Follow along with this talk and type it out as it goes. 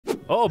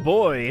Oh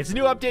boy, it's a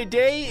new update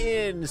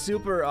day in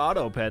Super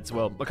Auto Pets.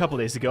 Well, a couple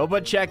days ago,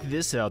 but check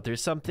this out.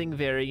 There's something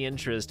very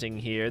interesting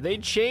here. They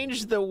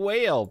changed the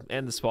whale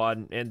and the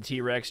swan and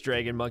T-Rex,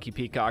 dragon, monkey,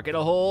 peacock, and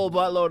a whole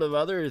buttload of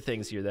other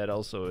things here that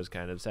also is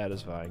kind of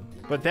satisfying.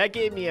 But that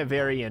gave me a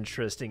very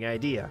interesting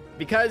idea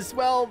because,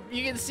 well,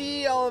 you can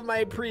see all of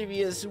my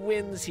previous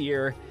wins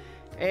here.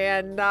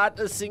 And not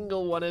a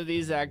single one of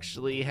these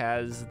actually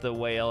has the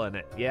whale in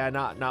it. Yeah,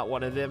 not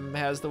one of them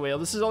has the whale.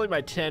 This is only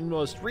my 10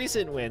 most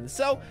recent wins.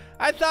 So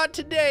I thought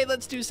today,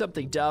 let's do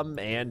something dumb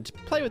and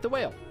play with the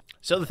whale.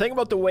 So the thing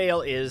about the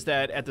whale is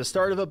that at the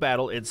start of a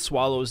battle, it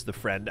swallows the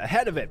friend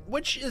ahead of it,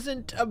 which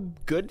isn't a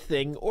good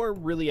thing or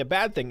really a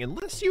bad thing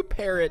unless you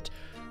pair it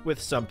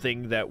with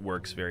something that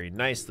works very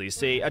nicely,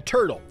 say a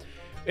turtle.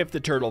 If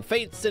the turtle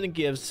faints, then it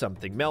gives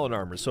something melon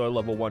armor. So a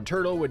level 1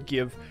 turtle would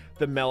give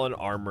the melon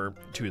armor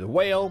to the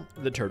whale,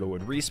 the turtle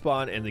would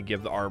respawn, and then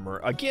give the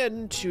armor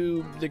again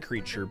to the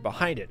creature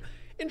behind it.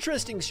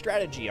 Interesting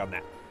strategy on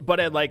that. But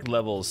at like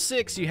level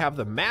 6, you have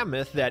the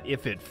mammoth that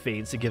if it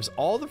faints, it gives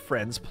all the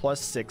friends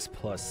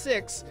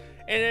 +6/+6.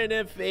 And then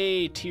if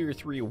a tier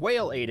 3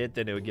 whale ate it,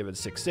 then it would give it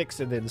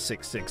 6/6 and then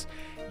 6/6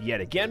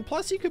 yet again.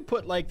 Plus you could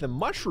put like the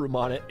mushroom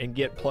on it and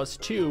get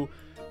 +2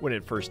 when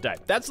it first died.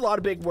 That's a lot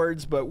of big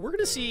words, but we're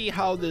gonna see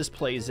how this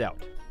plays out.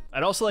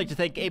 I'd also like to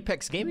thank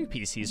Apex Gaming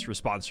PCs for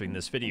sponsoring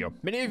this video.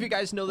 Many of you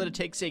guys know that it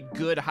takes a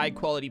good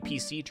high-quality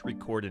PC to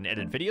record and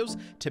edit videos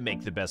to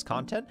make the best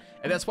content,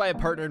 and that's why I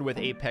partnered with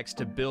Apex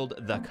to build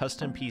the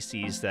custom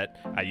PCs that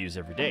I use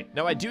every day.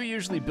 Now, I do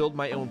usually build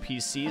my own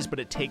PCs, but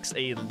it takes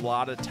a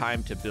lot of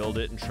time to build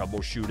it and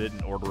troubleshoot it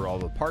and order all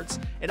the parts,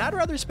 and I'd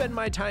rather spend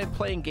my time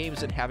playing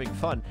games and having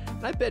fun,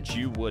 and I bet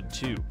you would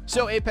too.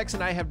 So Apex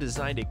and I have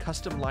designed a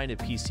custom line of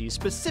PCs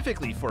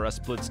specifically for us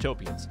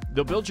Blitztopians.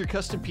 They'll build your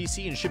custom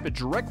PC and ship it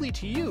directly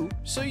to you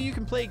so you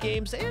can play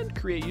games and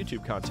create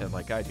YouTube content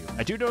like I do.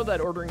 I do know that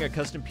ordering a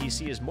custom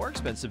PC is more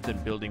expensive than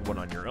building one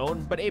on your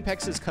own, but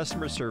Apex's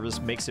customer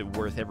service makes it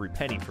worth every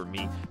penny for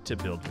me to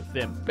build with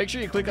them. Make sure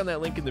you click on that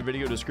link in the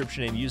video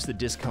description and use the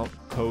discount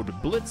code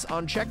BLITZ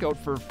on checkout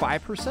for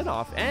 5%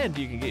 off, and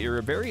you can get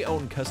your very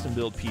own custom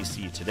build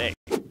PC today.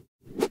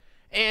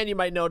 And you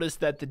might notice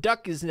that the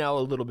duck is now a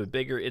little bit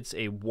bigger. It's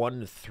a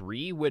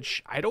 1-3,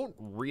 which I don't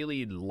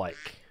really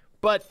like,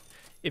 but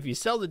if you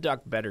sell the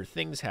duck, better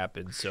things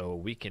happen, so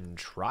we can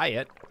try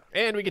it.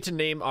 And we get to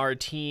name our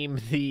team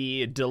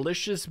the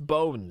Delicious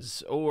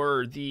Bones,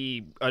 or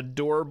the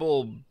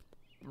Adorable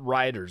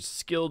Riders,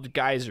 Skilled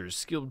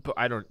Geysers,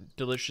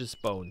 Delicious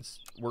Bones.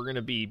 We're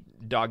gonna be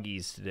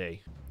doggies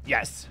today.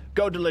 Yes,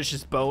 go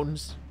Delicious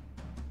Bones.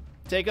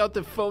 Take out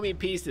the foamy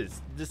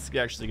pieces. This is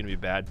actually gonna be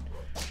bad.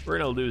 We're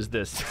gonna lose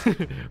this.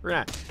 It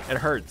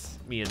hurts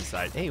me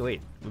inside. Hey,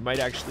 wait, we might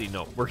actually,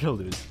 no, we're gonna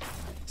lose.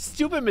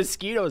 Stupid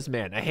mosquitoes,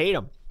 man. I hate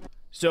them.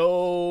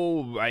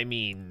 So, I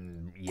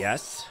mean,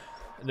 yes.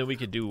 And then we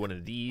could do one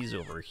of these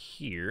over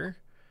here.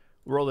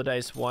 Roll the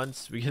dice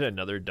once. We get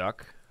another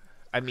duck.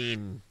 I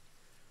mean,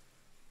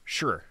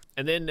 sure.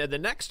 And then the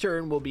next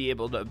turn, we'll be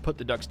able to put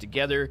the ducks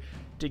together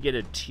to get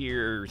a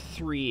tier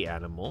 3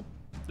 animal.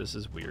 This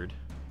is weird.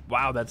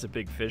 Wow, that's a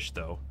big fish,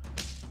 though.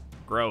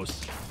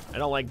 Gross. I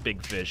don't like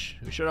big fish.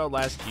 We should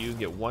outlast you,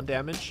 get 1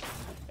 damage.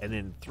 And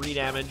then 3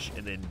 damage,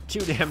 and then 2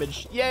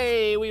 damage.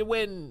 Yay, we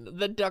win!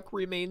 The duck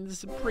remains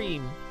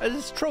supreme.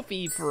 This is a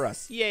trophy for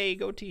us. Yay,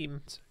 go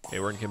team. Okay,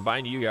 we're gonna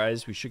combine you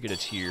guys. We should get a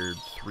tier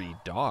 3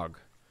 dog.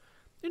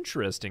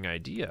 Interesting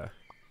idea.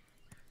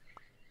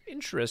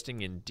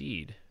 Interesting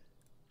indeed.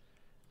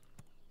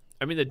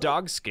 I mean, the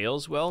dog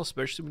scales well,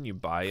 especially when you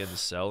buy and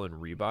sell and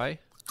rebuy.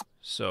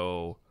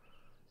 So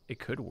it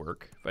could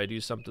work. If I do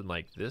something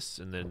like this,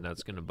 and then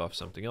that's gonna buff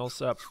something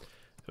else up.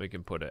 We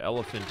can put an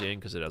elephant in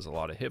because it has a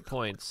lot of hit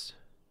points.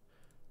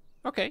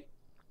 Okay.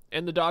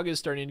 And the dog is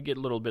starting to get a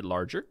little bit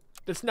larger.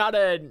 It's not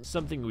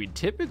something we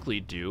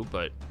typically do,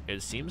 but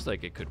it seems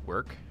like it could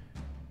work.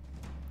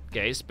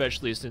 Okay,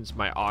 especially since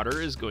my otter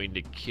is going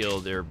to kill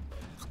their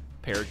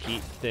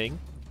parakeet thing.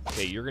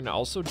 Okay, you're going to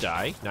also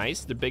die.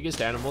 Nice. The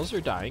biggest animals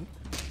are dying.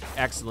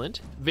 Excellent.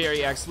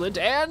 Very excellent.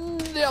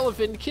 And the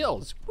elephant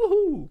kills.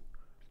 Woohoo!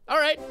 All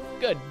right,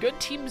 good. Good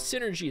team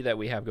synergy that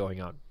we have going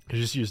on. I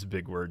just used a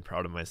big word,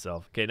 proud of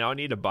myself. Okay, now I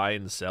need to buy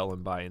and sell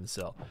and buy and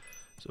sell.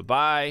 So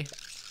buy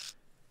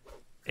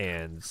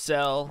and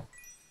sell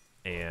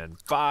and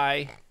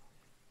buy,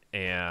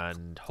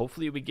 and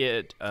hopefully we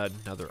get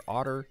another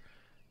otter,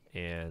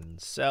 and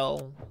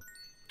sell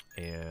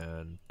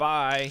and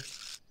buy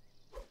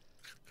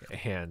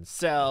and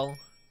sell.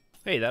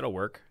 Hey, that'll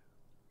work.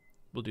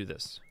 We'll do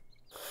this.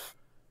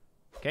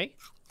 Okay.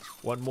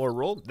 1 more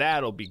roll.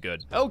 That'll be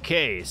good.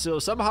 Okay, so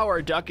somehow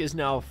our duck is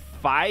now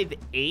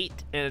 5'8",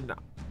 and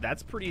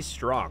that's pretty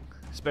strong,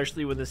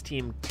 especially when this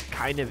team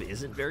kind of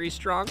isn't very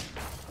strong.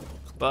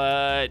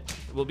 But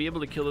we'll be able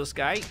to kill this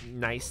guy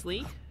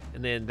nicely,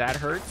 and then that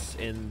hurts,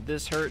 and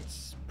this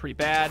hurts pretty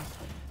bad.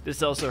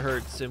 This also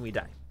hurts, and we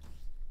die.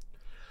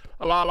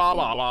 La la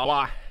la la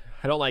la.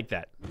 I don't like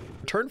that.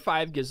 Turn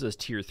 5 gives us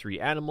tier 3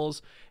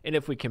 animals, and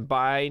if we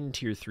combine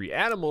tier 3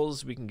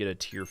 animals, we can get a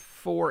tier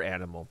 4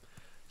 animal.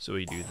 So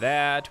we do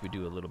that. We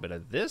do a little bit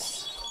of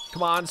this.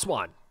 Come on,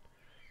 swan.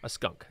 A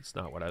skunk. That's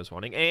not what I was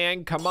wanting.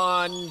 And come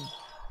on.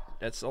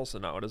 That's also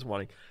not what I was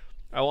wanting.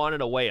 I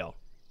wanted a whale.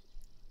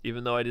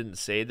 Even though I didn't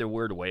say the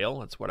word whale,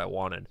 that's what I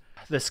wanted.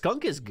 The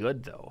skunk is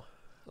good, though.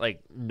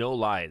 Like, no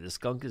lie, the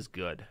skunk is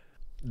good.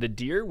 The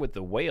deer with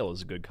the whale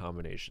is a good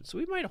combination. So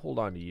we might hold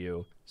on to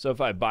you. So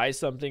if I buy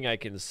something, I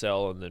can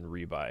sell and then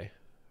rebuy,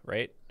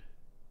 right?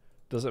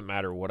 Doesn't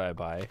matter what I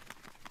buy.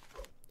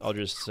 I'll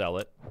just sell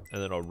it,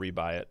 and then I'll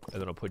rebuy it, and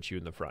then I'll put you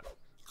in the front.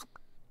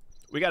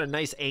 We got a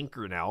nice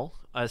anchor now,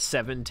 a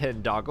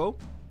 710 doggo.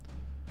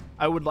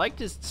 I would like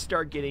to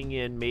start getting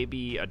in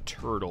maybe a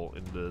turtle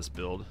into this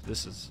build.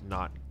 This is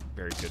not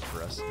very good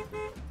for us,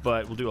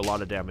 but we'll do a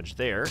lot of damage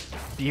there.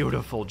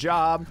 Beautiful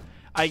job.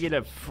 I get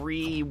a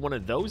free one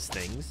of those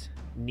things.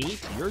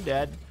 Neat, you're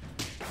dead.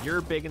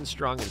 You're big and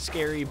strong and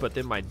scary, but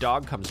then my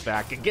dog comes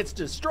back and gets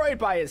destroyed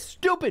by a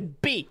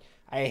stupid bee.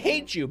 I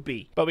hate you,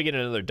 bee. But we get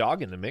another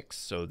dog in the mix,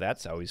 so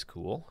that's always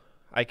cool.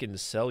 I can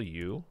sell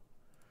you.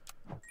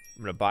 I'm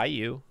gonna buy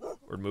you,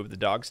 or move the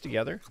dogs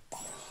together.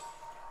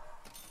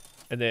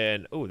 And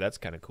then, oh, that's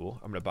kind of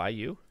cool. I'm gonna buy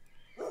you.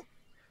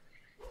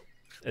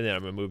 And then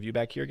I'm gonna move you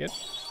back here again.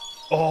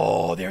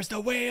 Oh, there's the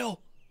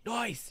whale.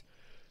 Nice.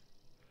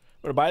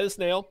 I'm gonna buy the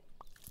snail.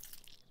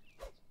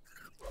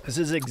 This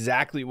is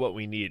exactly what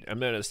we need. I'm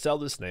gonna sell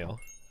the snail.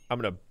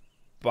 I'm gonna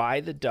buy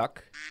the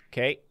duck.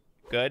 Okay,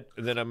 good.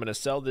 And then I'm gonna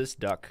sell this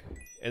duck.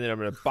 And then I'm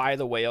gonna buy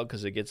the whale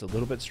because it gets a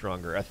little bit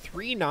stronger. A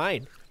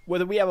 3-9.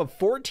 Whether we have a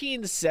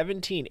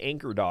 14-17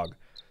 anchor dog.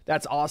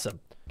 That's awesome.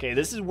 Okay,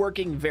 this is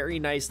working very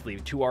nicely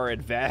to our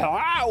advantage.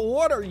 Ah,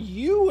 what are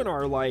you in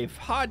our life?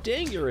 Hot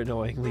dang, you're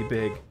annoyingly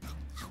big.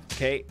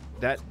 Okay,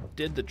 that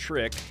did the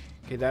trick.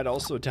 Okay, that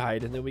also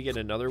died, and then we get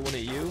another one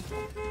at you.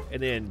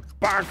 And then,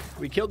 bonk!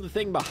 We killed the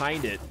thing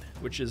behind it,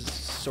 which is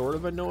sort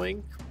of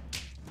annoying,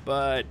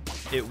 but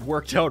it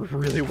worked out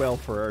really well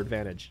for our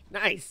advantage.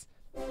 Nice!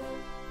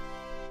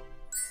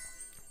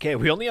 Okay,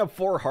 we only have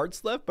 4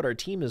 hearts left, but our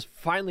team is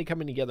finally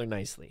coming together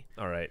nicely.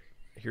 All right,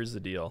 here's the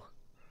deal.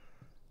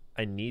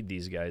 I need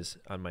these guys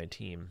on my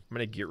team. I'm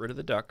gonna get rid of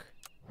the duck.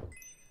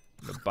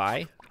 I'm gonna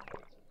buy.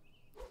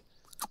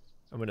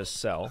 I'm gonna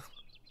sell.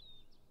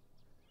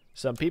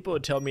 Some people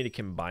would tell me to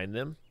combine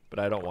them, but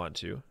I don't want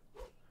to,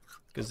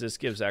 because this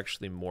gives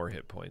actually more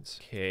hit points.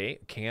 Okay,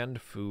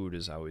 canned food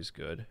is always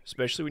good,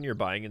 especially when you're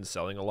buying and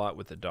selling a lot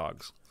with the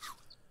dogs.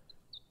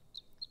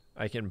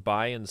 I can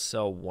buy and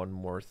sell one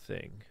more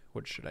thing.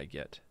 What should I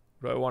get?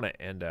 What do I want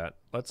to end at?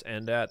 Let's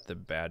end at the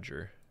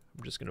badger.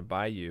 I'm just gonna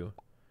buy you.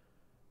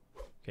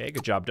 Okay,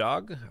 good job,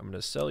 dog. I'm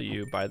gonna sell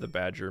you, buy the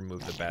badger,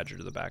 move the badger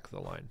to the back of the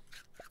line.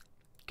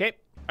 Okay,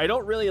 I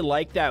don't really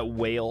like that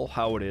whale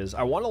how it is.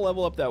 I want to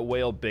level up that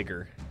whale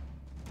bigger.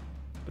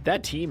 But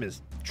that team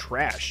is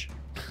trash.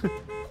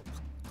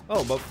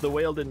 Oh, but the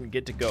whale didn't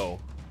get to go.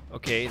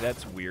 Okay,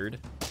 that's weird.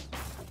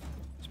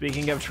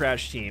 Speaking of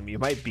trash team, you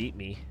might beat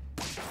me.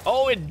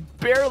 Oh, it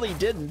barely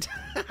didn't.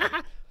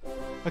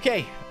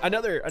 Okay,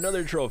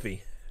 another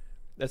trophy.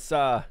 That's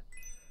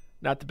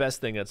not the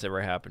best thing that's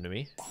ever happened to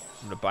me.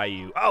 I'm gonna buy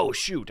you. Oh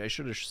shoot, I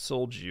should have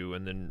sold you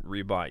and then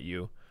rebought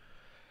you.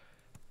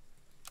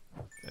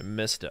 I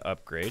missed an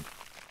upgrade.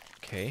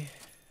 Okay,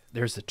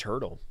 there's the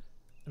turtle.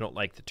 I don't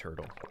like the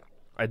turtle.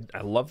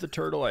 I love the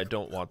turtle. I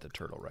don't want the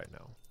turtle right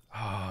now.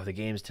 Oh, the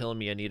game's telling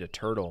me I need a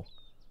turtle.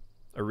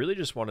 I really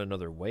just want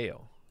another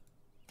whale.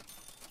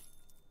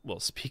 Well,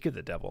 speak of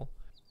the devil.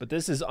 But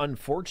this is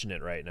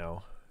unfortunate right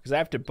now, because I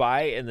have to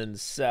buy and then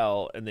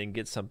sell and then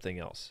get something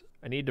else.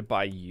 I need to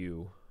buy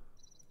you.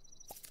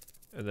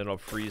 And then I'll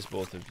freeze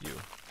both of you.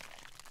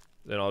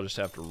 Then I'll just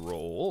have to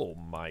roll. Oh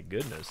my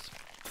goodness.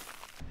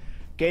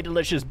 Okay,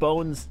 delicious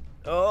bones.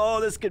 Oh,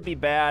 this could be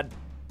bad.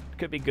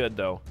 Could be good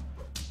though.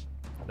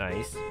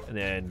 Nice. And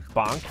then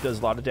bonk does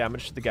a lot of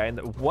damage to the guy in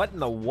the... What in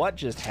the what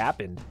just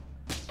happened?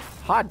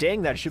 Hot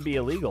dang, that should be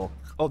illegal.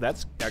 Oh,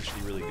 that's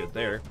actually really good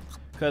there.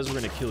 Because we're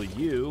going to kill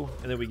you.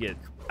 And then we get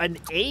an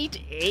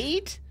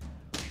 8-8?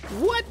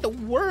 What the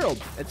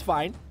world? It's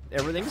fine.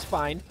 Everything's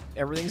fine.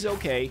 Everything's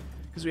okay.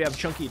 Because we have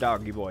Chunky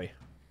Doggy Boy.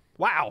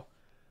 Wow.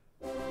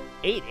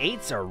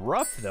 8-8s are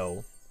rough,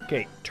 though.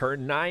 Okay,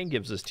 turn 9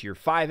 gives us tier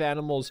 5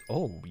 animals.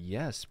 Oh,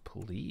 yes,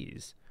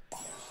 please.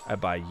 I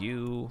buy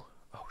you.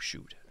 Oh,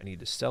 shoot. I need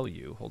to sell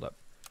you. Hold up.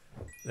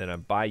 Then I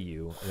buy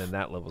you, and then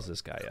that levels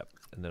this guy up.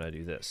 And then I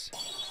do this.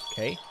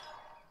 Okay.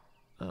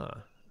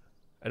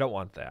 I don't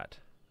want that.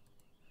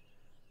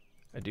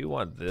 I do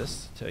want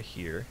this to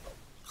here.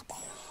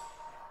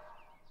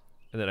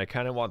 And then I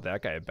kind of want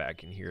that guy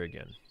back in here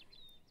again.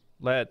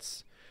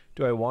 Let's...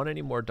 Do I want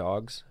any more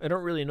dogs? I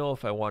don't really know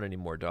if I want any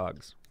more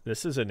dogs.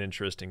 This is an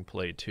interesting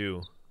play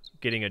too.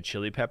 Getting a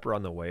chili pepper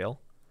on the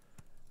whale.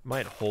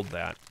 Might hold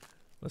that.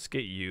 Let's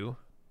get you.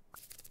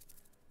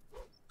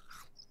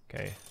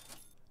 Okay.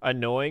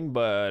 Annoying,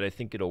 but I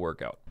think it'll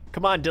work out.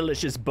 Come on,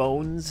 delicious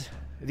bones.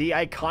 The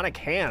iconic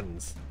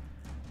hands.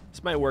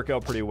 This might work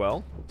out pretty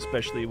well,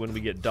 especially when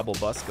we get double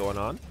bust going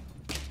on.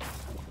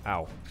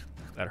 Ow.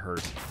 That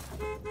hurt.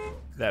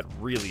 That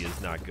really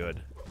is not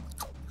good.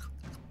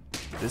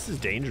 This is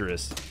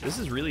dangerous. This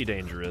is really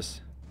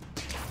dangerous.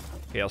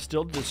 Okay, I'll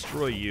still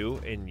destroy you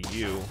and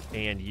you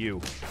and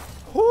you.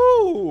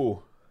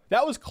 Whoo!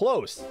 That was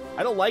close.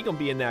 I don't like them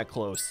being that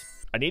close.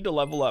 I need to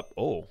level up.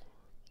 Oh.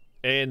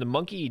 And the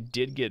monkey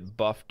did get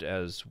buffed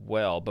as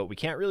well, but we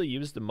can't really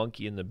use the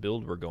monkey in the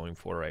build we're going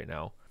for right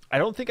now. I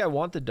don't think I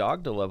want the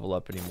dog to level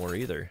up anymore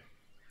either.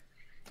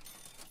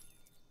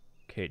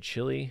 Okay,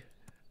 chili.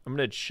 I'm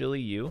gonna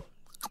chili you.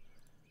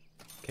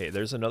 Okay,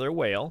 there's another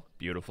whale.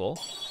 Beautiful.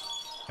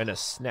 And a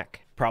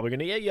snack. Probably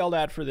gonna get yelled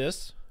at for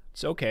this.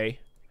 It's okay.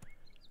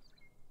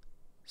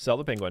 Sell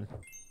the penguin.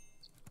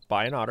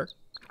 Buy an otter.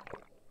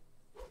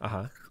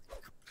 Uh-huh.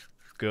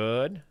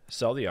 Good.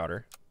 Sell the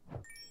otter.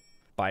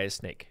 Buy a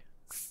snake.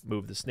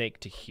 Move the snake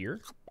to here.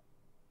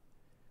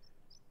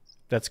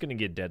 That's gonna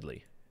get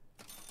deadly.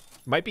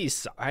 Might be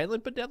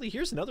silent but deadly.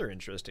 Here's another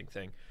interesting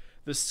thing.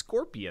 The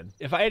scorpion.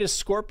 If I had a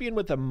scorpion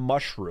with a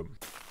mushroom,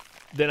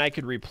 then I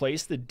could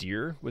replace the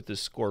deer with the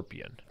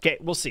scorpion. Okay,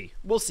 we'll see.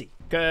 We'll see.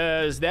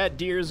 Because that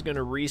deer is going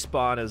to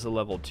respawn as a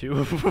level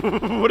 2.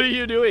 What are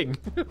you doing?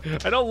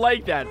 I don't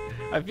like that.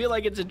 I feel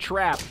like it's a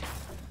trap.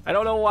 I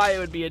don't know why it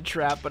would be a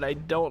trap, but I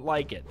don't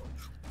like it.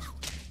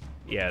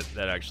 Yeah,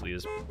 that actually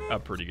is a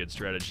pretty good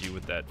strategy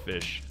with that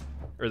fish.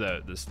 Or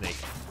the snake.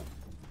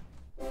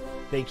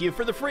 Thank you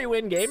for the free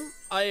win, game.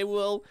 I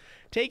will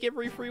take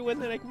every free win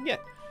that I can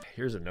get.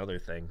 Here's another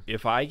thing.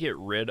 If I get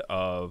rid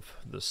of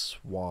the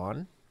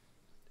swan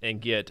and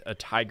get a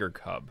tiger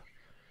cub,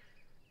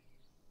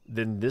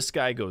 then this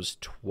guy goes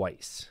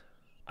twice.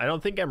 I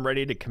don't think I'm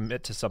ready to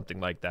commit to something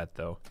like that,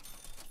 though.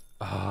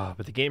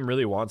 But the game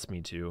really wants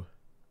me to.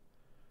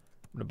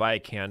 I'm gonna buy a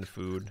canned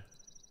food.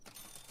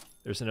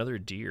 There's another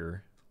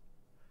deer.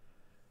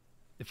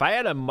 If I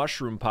had a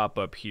mushroom pop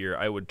up here,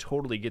 I would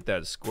totally get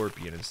that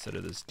scorpion instead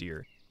of this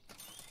deer.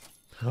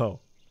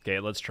 Oh, okay,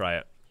 let's try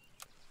it.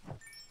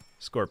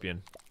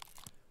 Scorpion.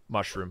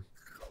 Mushroom.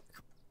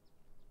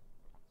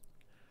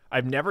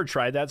 I've never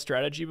tried that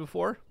strategy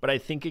before, but I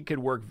think it could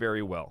work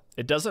very well.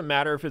 It doesn't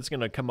matter if it's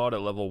going to come out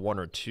at level 1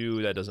 or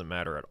 2. That doesn't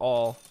matter at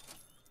all.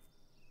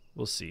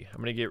 We'll see.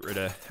 I'm going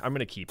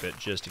to keep it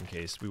just in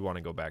case we want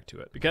to go back to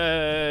it.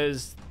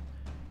 Because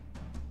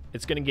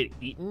it's going to get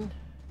eaten.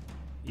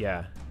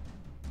 Yeah.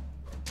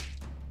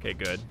 Okay,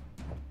 good.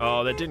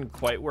 Oh, that didn't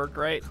quite work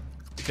right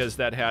because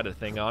that had a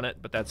thing on it,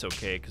 but that's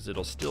okay because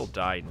it'll still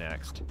die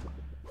next.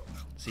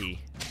 See,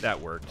 that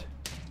worked.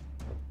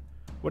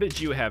 What did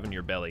you have in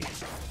your belly?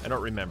 I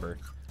don't remember.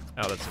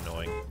 Oh, that's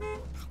annoying.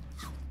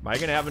 Am I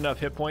going to have enough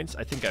hit points?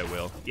 I think I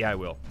will. Yeah, I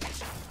will.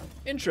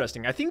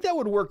 Interesting. I think that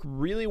would work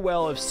really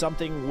well if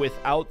something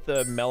without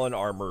the melon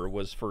armor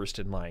was first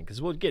in line,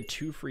 because we'll get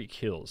 2 free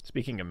kills.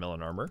 Speaking of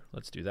melon armor,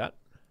 let's do that.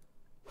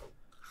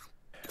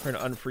 We're going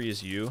to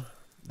unfreeze you.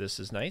 This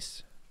is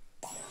nice.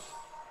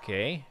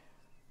 Okay.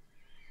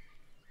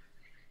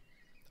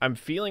 I'm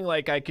feeling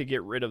like I could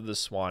get rid of the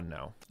swan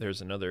now.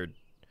 There's another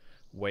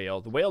whale.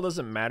 The whale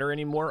doesn't matter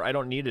anymore. I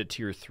don't need a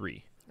tier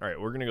 3. All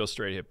right, we're going to go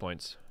straight hit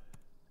points.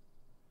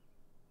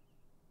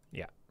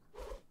 Yeah.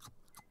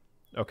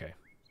 Okay.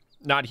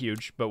 Not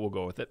huge, but we'll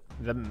go with it.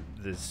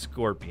 The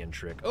scorpion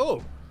trick.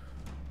 Oh!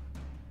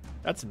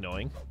 That's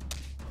annoying.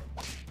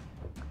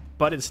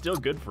 But it's still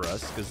good for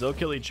us, because they'll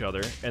kill each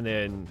other, and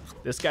then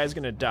this guy's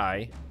going to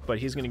die, but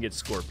he's going to get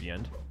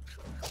scorpioned.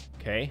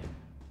 Okay.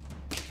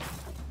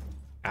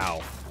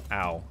 Ow.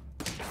 Ow.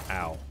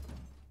 Ow.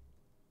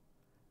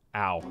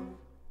 Ow.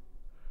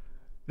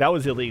 That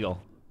was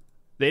illegal.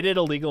 They did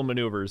illegal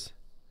maneuvers.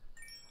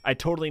 I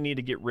totally need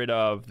to get rid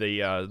of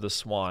the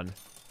swan.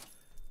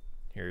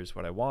 Here's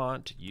what I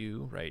want.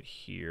 You right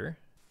here.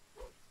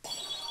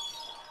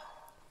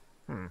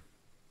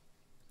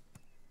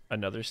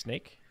 Another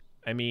snake.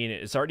 I mean,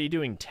 it's already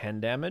doing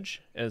 10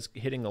 damage and it's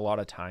hitting a lot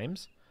of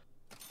times.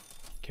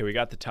 Okay, we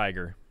got the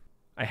tiger.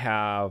 I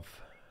have...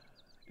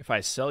 If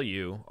I sell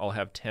you, I'll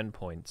have 10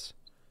 points.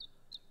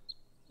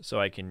 So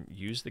I can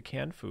use the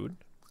canned food.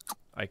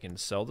 I can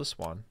sell the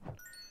swan.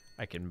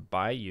 I can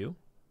buy you.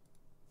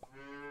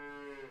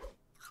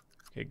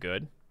 Okay,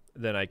 good.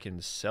 Then I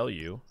can sell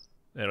you.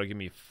 That'll give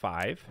me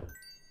 5.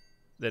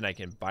 Then I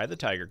can buy the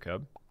tiger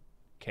cub.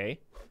 Okay.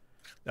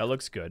 That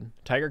looks good.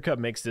 Tiger cub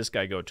makes this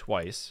guy go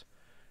twice.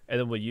 And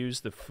then we'll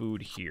use the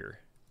food here.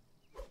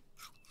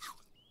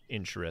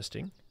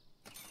 Interesting.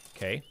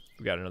 Okay.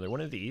 We got another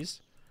one of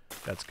these.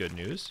 That's good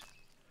news.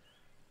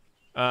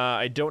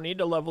 I don't need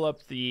to level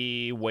up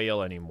the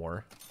whale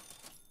anymore.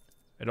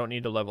 I don't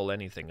need to level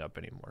anything up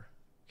anymore.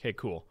 Okay,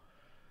 cool.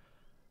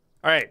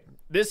 All right,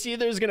 this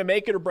either is going to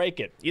make it or break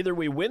it. Either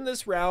we win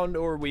this round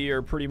or we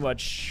are pretty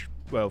much,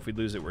 well, if we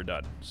lose it, we're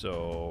done.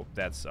 So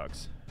that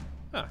sucks.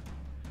 Huh.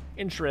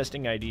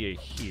 Interesting idea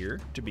here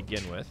to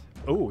begin with.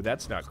 Oh,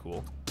 that's not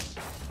cool.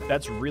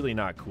 That's really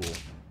not cool.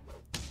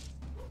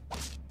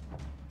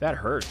 That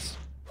hurts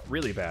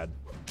really bad.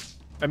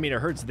 I mean,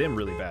 it hurts them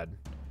really bad.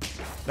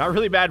 Not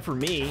really bad for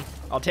me.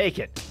 I'll take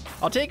it.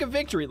 I'll take a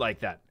victory like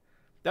that.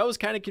 That was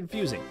kind of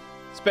confusing,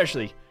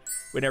 especially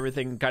when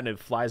everything kind of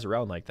flies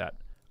around like that.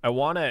 I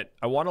want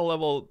to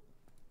level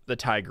the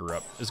tiger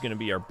up. Is going to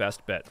be our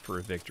best bet for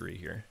a victory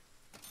here.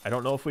 I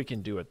don't know if we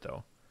can do it,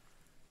 though.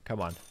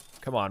 Come on.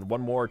 Come on.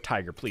 One more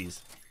tiger,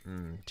 please.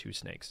 2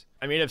 snakes.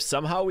 I mean, if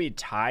somehow we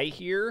tie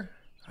here...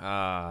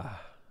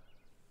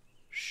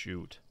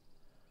 shoot.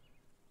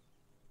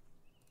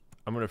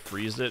 I'm going to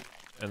freeze it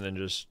and then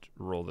just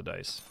roll the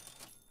dice.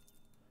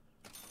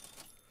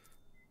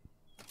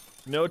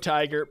 No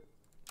tiger.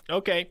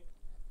 Okay.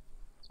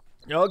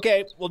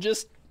 Okay, we'll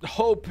just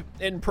hope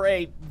and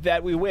pray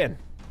that we win.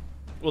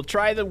 We'll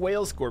try the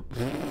whale score.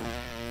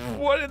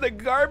 What in the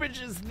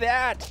garbage is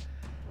that?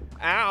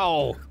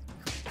 Ow.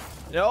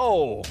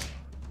 No.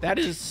 That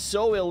is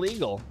so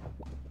illegal.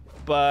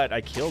 But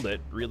I killed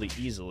it really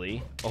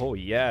easily. Oh,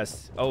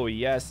 yes. Oh,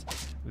 yes.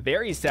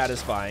 Very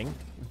satisfying.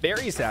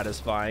 Very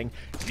satisfying.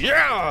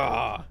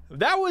 Yeah!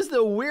 That was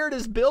the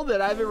weirdest build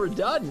that I've ever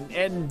done,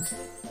 and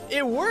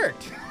it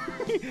worked.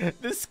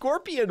 The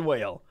scorpion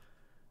whale.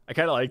 I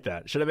kind of like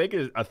that. Should I make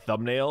a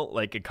thumbnail,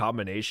 like a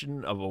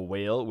combination of a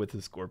whale with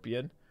a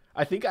scorpion?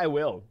 I think I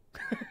will.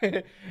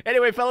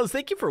 Anyway, fellas,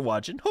 thank you for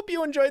watching. Hope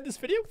you enjoyed this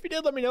video. If you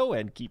did, let me know,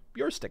 and keep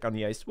your stick on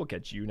the ice. We'll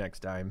catch you next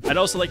time. I'd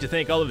also like to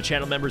thank all of the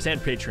channel members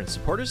and Patreon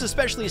supporters,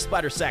 especially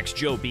Splatter Sacks,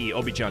 Joe B,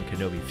 Obi-John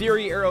Kenobi,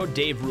 Fury Arrow,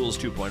 Dave Rules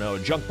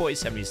 2.0, Junk Boy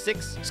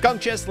 76,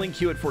 Skunk Chest, Link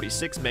Hewitt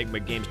 46, Magma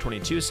Games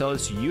 22,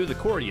 Celis You the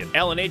Cordian,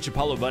 Alan H,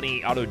 Apollo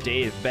Bunny, Auto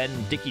Dave, Ben,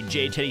 Dickie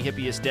J, Teddy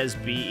Hippias, Des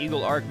B,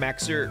 Eagle Arc,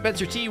 Maxer,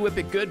 Spencer T, Whip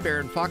It Good,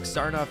 Baron Fox,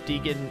 Sarnoff,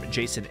 Deegan,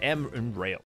 Jason M, and Rail.